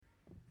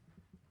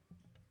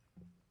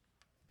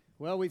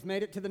Well, we've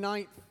made it to the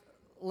ninth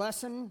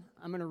lesson.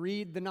 I'm going to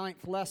read the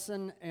ninth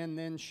lesson and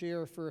then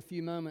share for a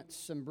few moments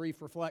some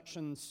brief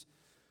reflections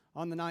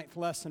on the ninth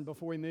lesson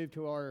before we move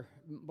to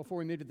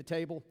the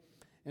table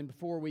and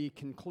before we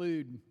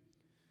conclude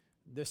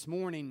this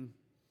morning.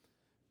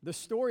 The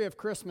story of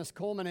Christmas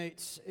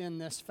culminates in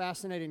this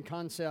fascinating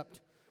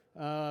concept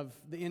of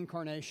the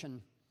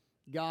incarnation,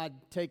 God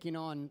taking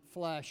on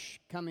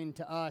flesh, coming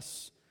to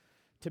us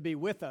to be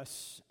with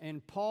us.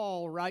 And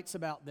Paul writes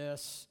about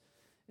this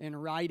in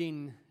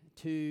writing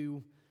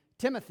to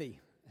Timothy,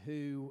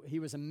 who he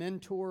was a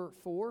mentor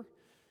for,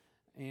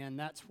 and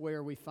that's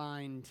where we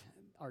find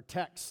our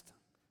text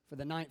for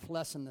the ninth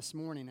lesson this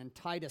morning in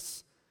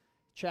Titus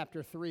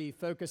chapter 3,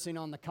 focusing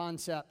on the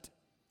concept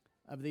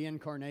of the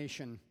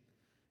incarnation.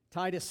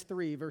 Titus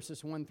 3,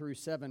 verses 1 through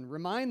 7.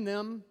 Remind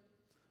them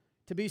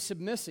to be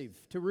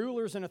submissive to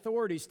rulers and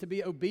authorities, to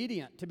be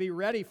obedient, to be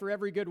ready for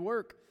every good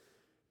work,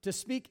 to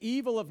speak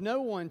evil of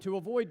no one, to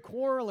avoid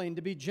quarreling,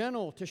 to be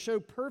gentle, to show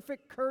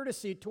perfect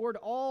courtesy toward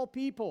all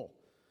people.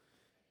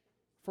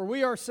 For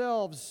we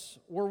ourselves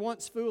were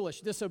once foolish,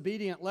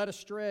 disobedient, led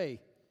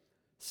astray,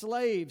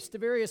 slaves to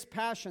various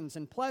passions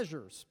and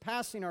pleasures,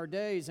 passing our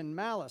days in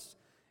malice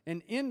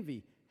and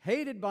envy,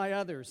 hated by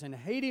others and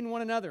hating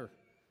one another.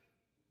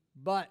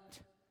 But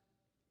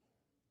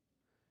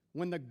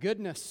when the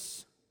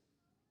goodness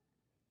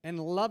and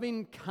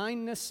loving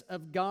kindness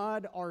of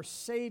God, our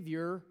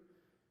Savior,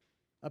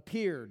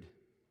 appeared,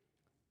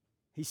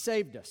 He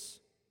saved us,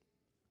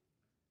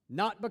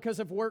 not because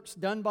of works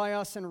done by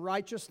us in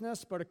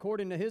righteousness, but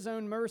according to His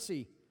own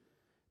mercy,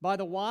 by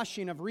the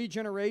washing of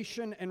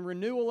regeneration and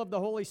renewal of the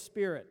Holy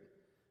Spirit,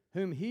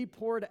 whom He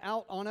poured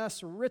out on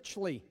us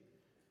richly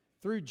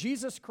through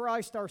Jesus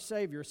Christ our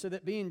Savior, so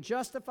that being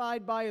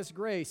justified by His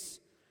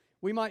grace,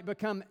 we might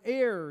become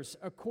heirs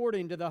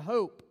according to the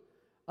hope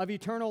of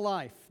eternal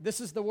life. This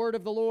is the word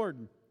of the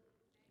Lord.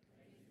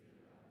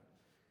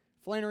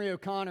 Flannery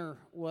O'Connor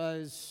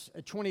was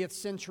a 20th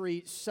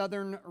century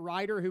Southern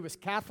writer who was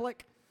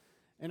Catholic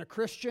and a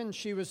Christian.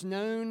 She was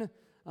known,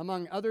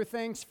 among other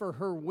things, for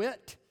her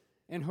wit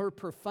and her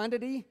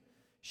profundity.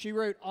 She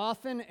wrote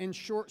often in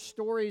short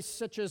stories,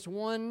 such as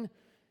one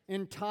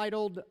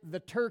entitled The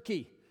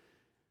Turkey.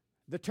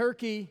 The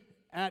turkey,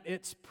 at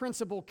its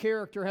principal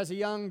character, has a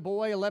young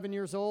boy, 11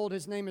 years old.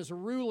 His name is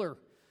Ruler,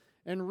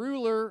 and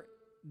Ruler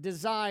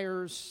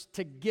desires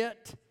to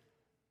get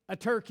a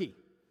turkey.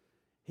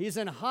 He's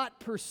in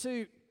hot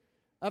pursuit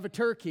of a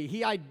turkey.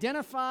 He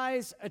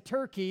identifies a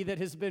turkey that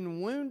has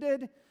been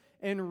wounded,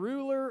 and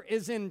Ruler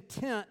is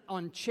intent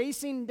on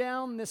chasing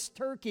down this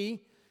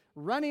turkey,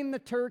 running the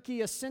turkey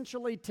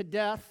essentially to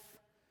death,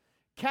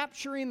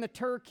 capturing the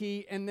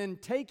turkey, and then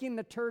taking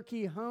the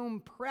turkey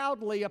home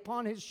proudly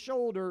upon his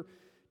shoulder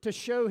to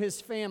show his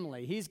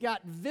family. He's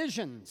got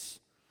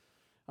visions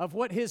of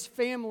what his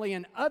family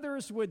and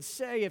others would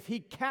say if he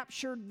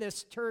captured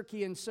this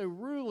turkey, and so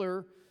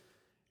Ruler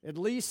at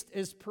least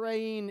is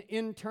praying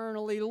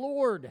internally,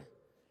 Lord,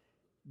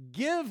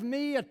 give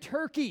me a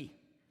turkey.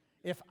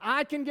 If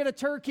I can get a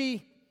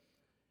turkey,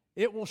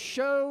 it will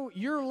show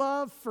your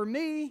love for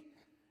me,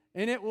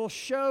 and it will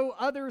show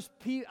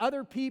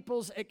other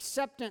people's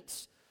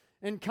acceptance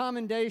and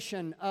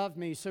commendation of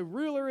me. So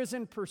Ruler is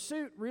in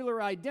pursuit.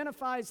 Ruler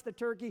identifies the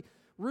turkey.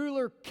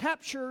 Ruler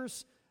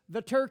captures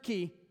the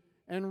turkey,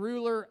 and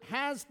Ruler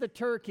has the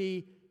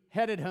turkey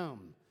headed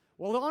home.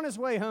 Well, on his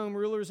way home,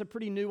 Ruler is a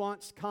pretty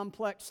nuanced,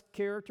 complex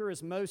character,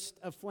 as most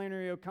of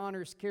Flannery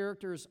O'Connor's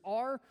characters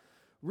are.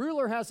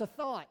 Ruler has a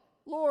thought.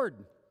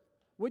 Lord,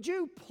 would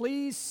you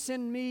please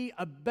send me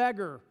a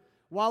beggar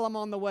while I'm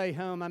on the way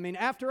home? I mean,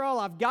 after all,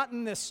 I've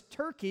gotten this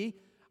turkey.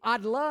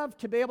 I'd love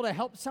to be able to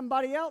help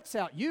somebody else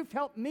out. You've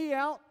helped me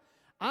out.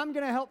 I'm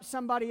going to help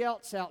somebody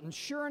else out. And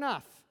sure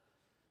enough,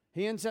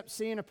 he ends up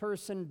seeing a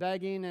person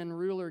begging, and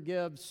Ruler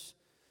gives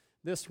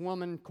this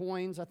woman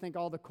coins, I think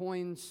all the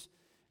coins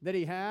that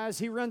he has.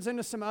 He runs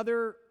into some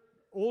other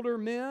older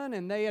men,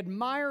 and they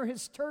admire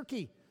his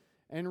turkey.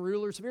 And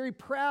Ruler's very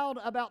proud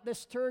about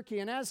this turkey.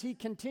 And as he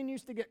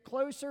continues to get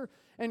closer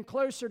and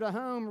closer to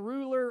home,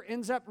 Ruler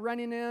ends up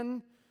running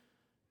in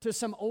to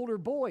some older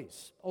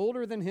boys,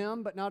 older than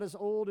him, but not as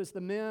old as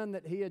the men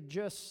that he had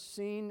just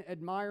seen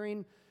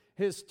admiring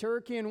his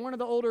turkey. And one of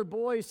the older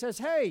boys says,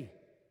 "Hey,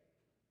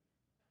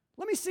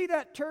 let me see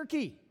that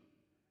turkey."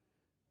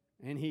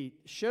 And he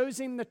shows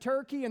him the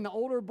turkey, and the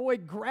older boy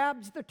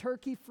grabs the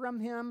turkey from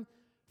him,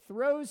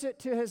 throws it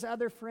to his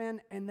other friend,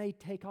 and they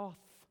take off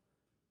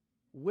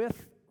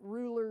with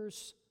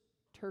Ruler's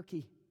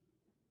turkey.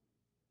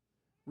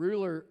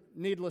 Ruler,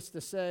 needless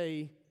to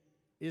say,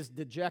 is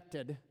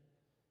dejected,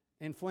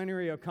 and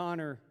Flannery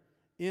O'Connor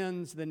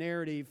ends the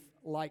narrative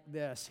like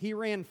this. He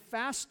ran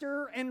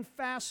faster and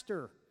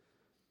faster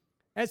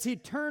as he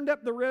turned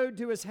up the road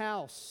to his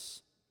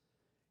house.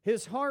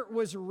 His heart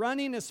was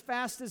running as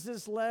fast as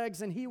his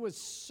legs, and he was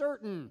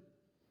certain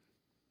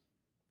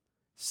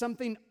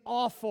something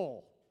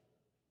awful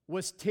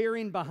was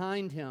tearing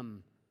behind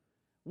him,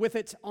 with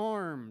its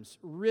arms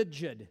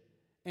rigid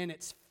and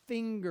its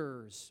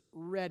fingers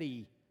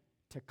ready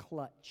to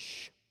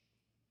clutch.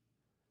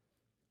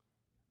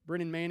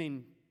 Brennan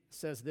Manning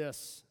says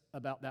this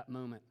about that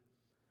moment.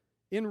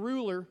 In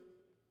Ruler,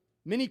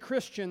 many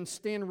Christians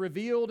stand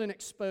revealed and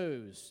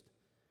exposed.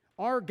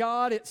 Our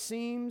God, it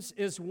seems,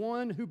 is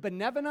one who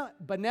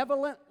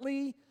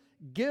benevolently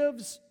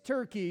gives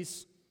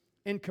turkeys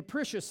and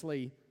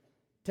capriciously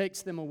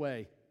takes them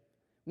away.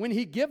 When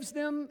He gives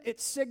them, it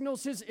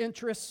signals His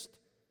interest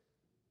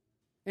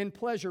and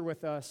pleasure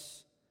with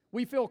us.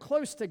 We feel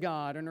close to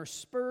God and are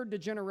spurred to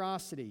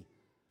generosity.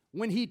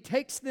 When He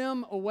takes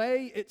them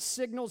away, it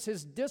signals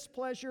His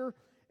displeasure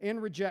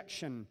and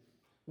rejection.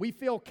 We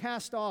feel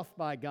cast off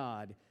by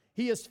God.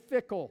 He is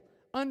fickle,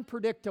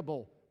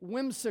 unpredictable,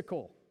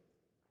 whimsical.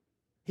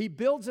 He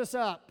builds us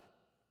up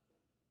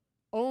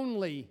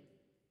only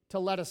to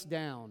let us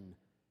down.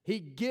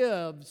 He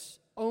gives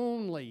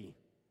only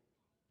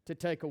to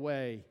take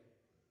away.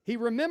 He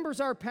remembers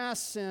our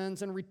past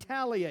sins and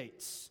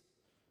retaliates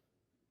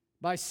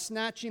by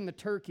snatching the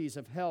turkeys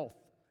of health,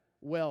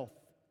 wealth,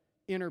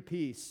 inner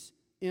peace,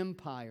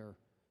 empire,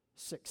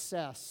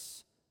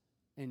 success,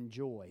 and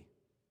joy.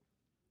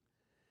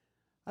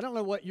 I don't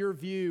know what your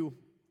view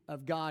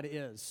of God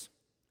is,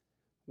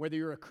 whether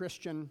you're a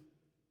Christian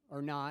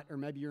or not, or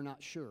maybe you're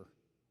not sure.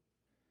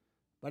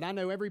 But I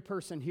know every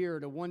person here,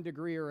 to one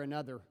degree or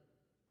another,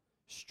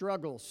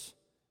 struggles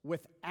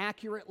with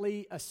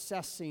accurately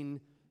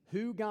assessing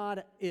who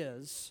God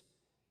is,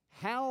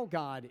 how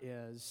God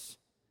is,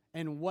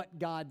 and what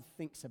God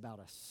thinks about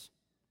us.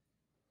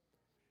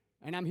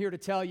 And I'm here to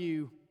tell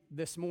you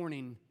this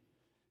morning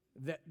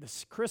that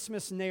this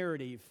Christmas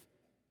narrative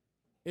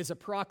is a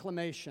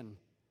proclamation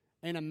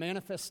and a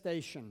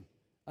manifestation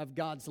of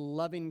God's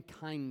loving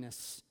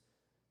kindness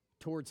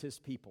towards His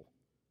people.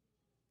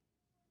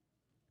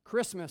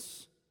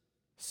 Christmas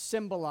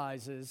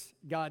symbolizes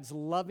God's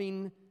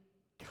loving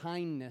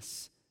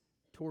kindness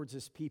towards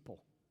His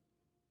people.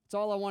 It's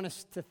all I want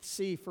us to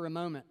see for a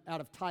moment out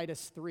of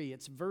Titus 3.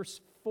 It's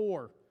verse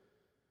 4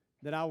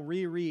 that I'll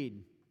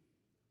reread.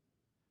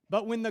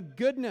 But when the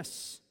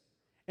goodness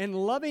and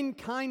loving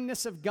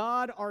kindness of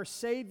God our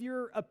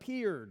Savior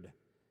appeared,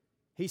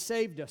 He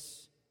saved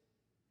us,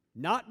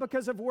 not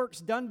because of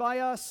works done by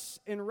us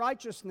in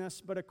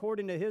righteousness, but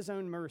according to His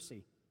own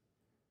mercy.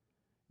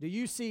 Do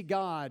you see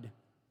God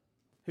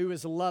who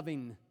is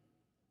loving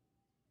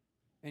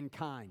and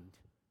kind?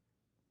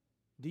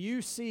 Do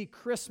you see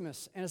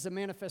Christmas as a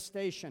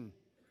manifestation,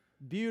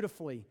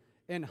 beautifully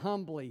and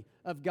humbly,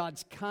 of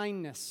God's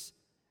kindness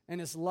and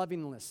His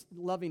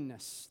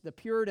lovingness? The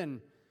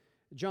Puritan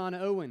John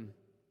Owen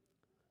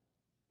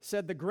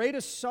said, the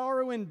greatest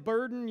sorrow and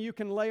burden you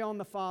can lay on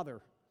the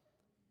Father,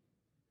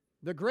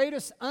 the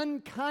greatest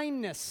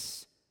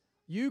unkindness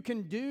you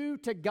can do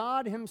to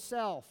God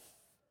Himself,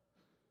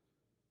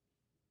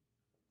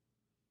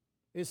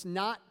 is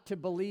not to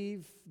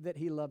believe that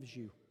He loves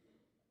you.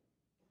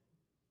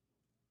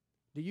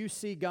 Do you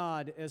see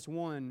God as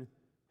one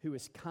who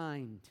is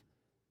kind,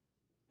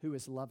 who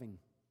is loving?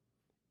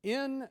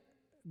 In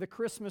the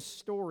Christmas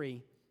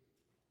story,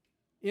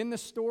 in the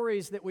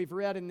stories that we've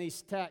read in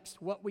these texts,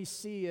 what we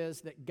see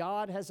is that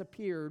God has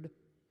appeared,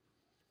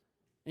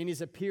 and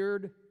He's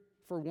appeared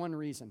for one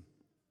reason: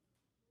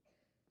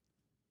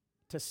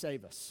 to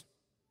save us.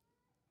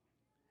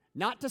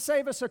 Not to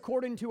save us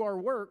according to our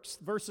works.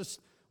 Verses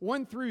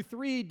 1 through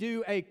 3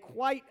 do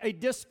quite a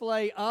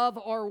display of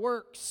our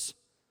works.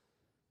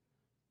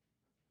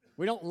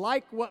 We don't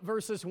like what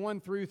verses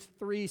 1 through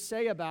 3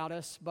 say about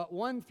us, but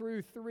 1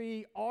 through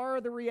 3 are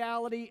the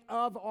reality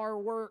of our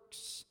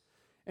works.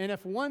 And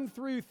if 1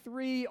 through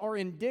 3 are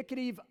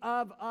indicative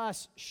of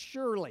us,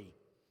 surely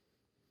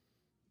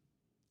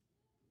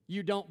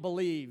you don't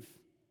believe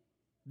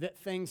that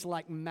things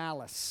like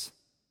malice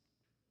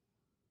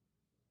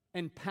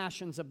and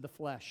passions of the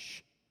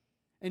flesh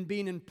and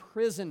being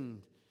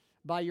imprisoned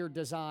by your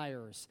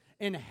desires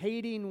and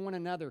hating one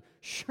another,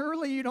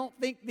 surely you don't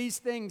think these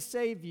things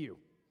save you.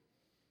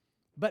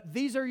 But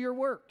these are your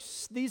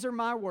works. These are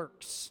my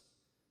works.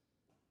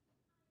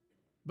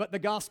 But the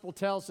gospel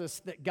tells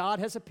us that God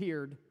has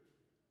appeared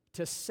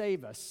to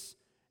save us,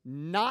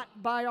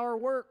 not by our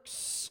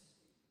works,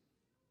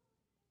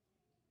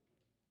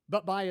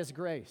 but by His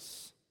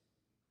grace.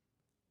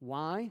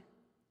 Why?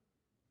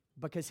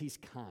 Because He's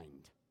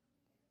kind.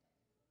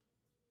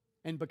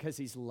 And because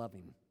He's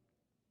loving.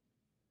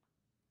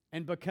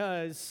 And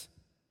because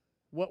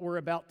what we're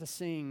about to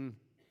sing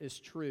is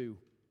true.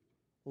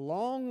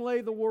 Long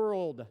lay the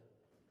world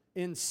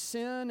in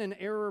sin and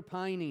error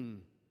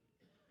pining,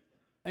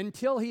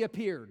 until He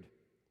appeared,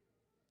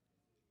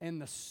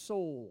 and the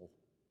soul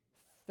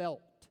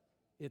felt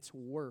its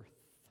worth.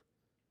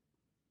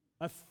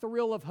 A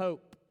thrill of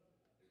hope.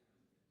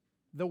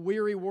 The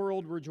weary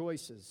world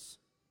rejoices.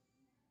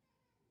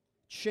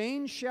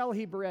 Chains shall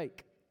He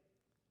break,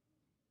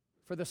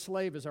 for the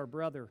slave is our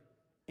brother,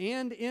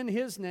 and in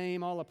His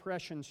name all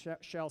oppression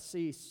shall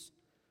cease.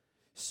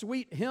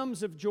 Sweet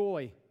hymns of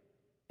joy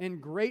and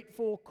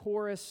grateful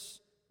chorus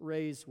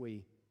raise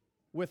we.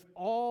 With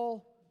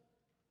all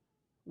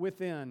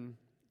within,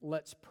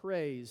 let's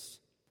praise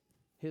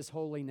His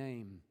holy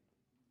name.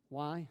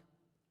 Why?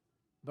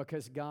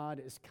 because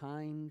God is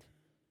kind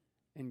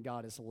and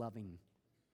God is loving.